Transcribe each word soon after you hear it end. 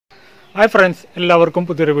Hi friends, എല്ലാവർക്കും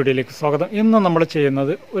പുതിയൊരു വീഡിയോയിലേക്ക് സ്വാഗതം. ഇന്ന് നമ്മൾ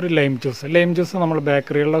ചെയ്യുന്നത് ഒരു ലൈം ജ്യൂസ് നമ്മൾ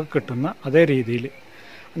ബേക്കറികളിലൊക്കെ കിട്ടുന്ന അതേ രീതിയിൽ.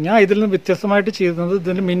 ഞാൻ ഇതിൽ നിന്ന് വ്യത്യസ്തമായിട്ട് ചെയ്യുന്നത്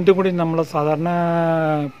ഇതിന് മിൻറ്റും കൂടി നമ്മൾ സാധാരണ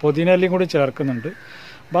പുതിനയിലയും കൂടി ചേർക്കുന്നുണ്ട്.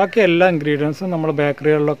 ബാക്കി എല്ലാ ഇൻഗ്രീഡിയൻസും നമ്മൾ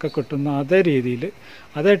ബേക്കറികളിലൊക്കെ കിട്ടുന്ന അതേ രീതിയിൽ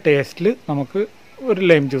അതേ ടേസ്റ്റിൽ നമുക്ക് ഒരു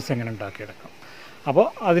ലൈം ജ്യൂസ് എങ്ങനെ ഉണ്ടാക്കിയെടുക്കാം. അപ്പോൾ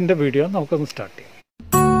അതിൻ്റെ വീഡിയോ നമുക്കൊന്ന് സ്റ്റാർട്ട് ചെയ്യാം.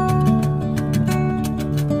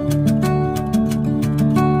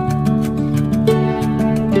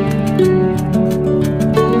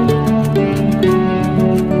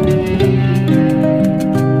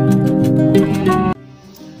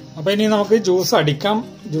 അപ്പോൾ ഇനി നമുക്ക് ജ്യൂസ്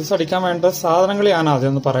അടിക്കാൻ വേണ്ട സാധനങ്ങൾ ഞാൻ ആദ്യം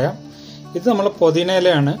ഒന്ന് പറയാം. ഇത് നമ്മൾ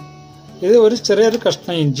പുതിനയിലയാണ്. ഇത് ഒരു ചെറിയൊരു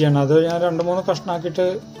കഷ്ണം ഇഞ്ചിയാണ്. അത് ഞാൻ 2-3 കഷ്ണമാക്കിയിട്ട്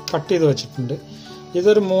കട്ട് ചെയ്ത് വെച്ചിട്ടുണ്ട്.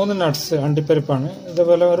 ഇതൊരു 3 നട്ട്സ് അണ്ടിപ്പരിപ്പാണ്.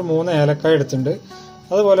 ഇതുപോലെ ഒരു 3 ഏലക്കായ എടുത്തിട്ടുണ്ട്.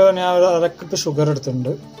 അതുപോലെ തന്നെ ഞാൻ 1/2 കപ്പ് ഷുഗർ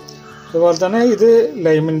എടുത്തിട്ടുണ്ട്. അതുപോലെ തന്നെ ഇത്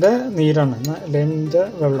ലൈമിൻ്റെ നീരാണ്, ലൈമിൻ്റെ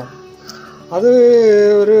വെള്ളം. അത്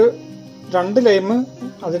ഒരു 2 ലൈം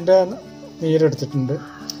അതിൻ്റെ നീരെടുത്തിട്ടുണ്ട്.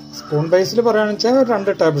 സ്പൂൺ ബേസിൽ പറയുകയാണെന്ന് വെച്ചാൽ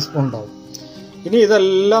 2 ടേബിൾ സ്പൂൺ ഉണ്ടാവും. ഇനി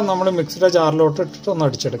ഇതെല്ലാം നമ്മൾ മിക്സിയുടെ ജാറിലോട്ട് ഇട്ടിട്ട് ഒന്ന്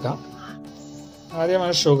അടിച്ചെടുക്കാം. ആദ്യം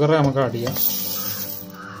ഷുഗർ നമുക്ക് ആഡ് ചെയ്യാം.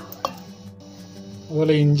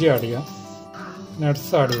 അതുപോലെ ഇഞ്ചി ആഡ് ചെയ്യാം.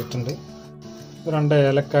 നട്ട്സ് ആഡ് ചെയ്തിട്ടുണ്ട്. 2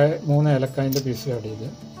 ഏലക്കായ, 3 ഏലക്കായൻ്റെ പീസ് ആഡ് ചെയ്ത്.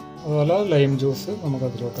 അതുപോലെ ലൈം ജ്യൂസ് നമുക്ക്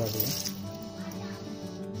അതിലോട്ട് ആഡ് ചെയ്യാം.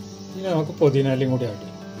 ഇനി നമുക്ക് പുതിനയിലയും കൂടി ആഡ്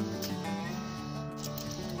ചെയ്യാം.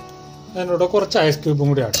 അതിനോട് കുറച്ച് ഐസ് ക്യൂബും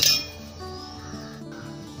കൂടി ആഡ് ചെയ്യാം.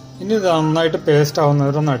 ഇനി ഇത് നന്നായിട്ട് പേസ്റ്റ്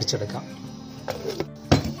ആവുന്നവരൊന്ന് അടിച്ചെടുക്കാം.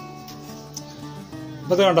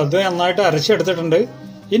 അപ്പോൾ ഇത് കണ്ടോ, ഇത് നന്നായിട്ട് അരച്ചെടുത്തിട്ടുണ്ട്.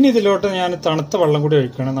 ഇനി ഇതിലോട്ട് ഞാൻ തണുത്ത വെള്ളം കൂടി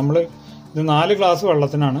ഒഴിക്കണം. നമ്മൾ ഇത് 4 ഗ്ലാസ്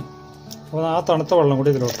വെള്ളത്തിനാണ്. അപ്പോൾ ആ തണുത്ത വെള്ളം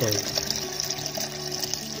കൂടി ഇതിലോട്ട് ഒഴിക്കും.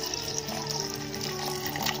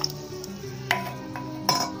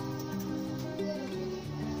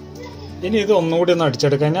 ഇനി ഇത് ഒന്നുകൂടി ഒന്ന്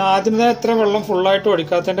അടിച്ചെടുക്കാം. ഞാൻ ആദ്യം എത്ര വെള്ളം ഫുള്ളായിട്ട്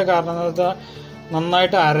ഒഴിക്കാത്തതിൻ്റെ കാരണം എന്താ,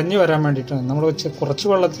 നന്നായിട്ട് അരഞ്ഞു വരാൻ വേണ്ടിയിട്ടാണ്. നമ്മൾ കുറച്ച്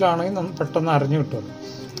വെള്ളത്തിലാണെങ്കിൽ പെട്ടെന്ന് അരഞ്ഞു കിട്ടുമല്ലോ,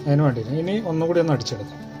 അതിന് വേണ്ടിയിട്ട്. ഇനി ഒന്നുകൂടി ഒന്ന്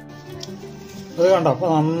അടിച്ചെടുക്കാം. അത് കണ്ടോ,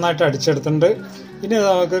 അപ്പോൾ നന്നായിട്ട് അടിച്ചെടുത്തിട്ടുണ്ട്. ഇനി അത്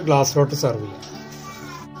നമുക്ക് ഗ്ലാസ്സിലോട്ട് സെർവ് ചെയ്യാം.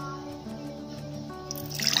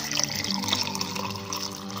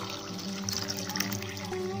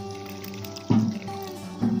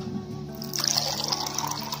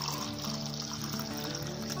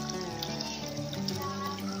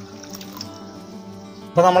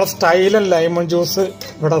 അപ്പോൾ നമ്മളെ സ്റ്റൈലൻ ലൈമൺ ജ്യൂസ്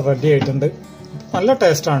ഇവിടെ റെഡി ആയിട്ടുണ്ട്. നല്ല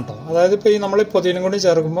ടേസ്റ്റാണ് കേട്ടോ. അതായത് ഇപ്പോൾ നമ്മൾ പുതിനയും കൂടി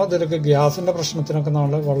ചേർക്കുമ്പോൾ ഇതിലേക്ക് ഗ്യാസിൻ്റെ പ്രശ്നത്തിനൊക്കെ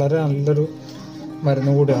വളരെ നല്ലൊരു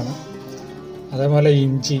മരുന്ന് കൂടിയാണ്. അതേപോലെ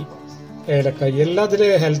ഇഞ്ചി, ഏലക്കായ് എല്ലാം ഇതിൽ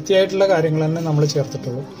ഹെൽത്തി ആയിട്ടുള്ള കാര്യങ്ങൾ തന്നെ നമ്മൾ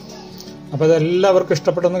ചേർത്തിട്ടുള്ളൂ. അപ്പോൾ അതെല്ലാവർക്കും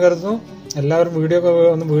ഇഷ്ടപ്പെട്ടെന്ന് കരുതുന്നു. എല്ലാവരും വീഡിയോ ഒക്കെ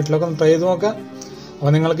ഒന്ന് വീട്ടിലൊക്കെ ഒന്ന് ട്രൈ ചെയ്ത് നോക്കാം.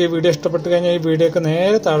 അപ്പോൾ നിങ്ങൾക്ക് ഈ വീഡിയോ ഇഷ്ടപ്പെട്ട് കഴിഞ്ഞാൽ ഈ വീഡിയോ ഒക്കെ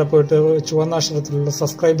നേരെ താഴെ പോയിട്ട് ചുവന്ന അക്ഷരത്തിലുള്ള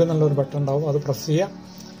സബ്സ്ക്രൈബ് എന്നുള്ളൊരു ബട്ടൺ ഉണ്ടാവും, അത് പ്രസ് ചെയ്യുക.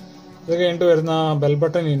 ഇത് കഴിഞ്ഞിട്ട് വരുന്ന ബെൽ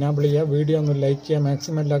ബട്ടൺ ഇനാബിൾ ചെയ്യുക. വീഡിയോ ഒന്ന് ലൈക്ക് ചെയ്യുക.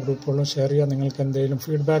 മാക്സിമം എല്ലാ ഗ്രൂപ്പുകളിലും ഷെയർ ചെയ്യുക. നിങ്ങൾക്ക് എന്തെങ്കിലും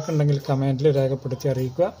ഫീഡ്ബാക്ക് ഉണ്ടെങ്കിൽ കമൻറ്റിൽ രേഖപ്പെടുത്തി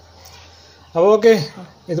അറിയിക്കുക. അപ്പോൾ ഓക്കെ,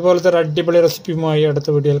 ഇതുപോലത്തെ ഒരു അടിപൊളി റെസിപ്പിയുമായി അടുത്ത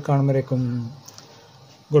വീഡിയോയിൽ കാണുമ്പോഴേക്കും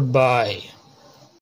ഗുഡ് ബൈ.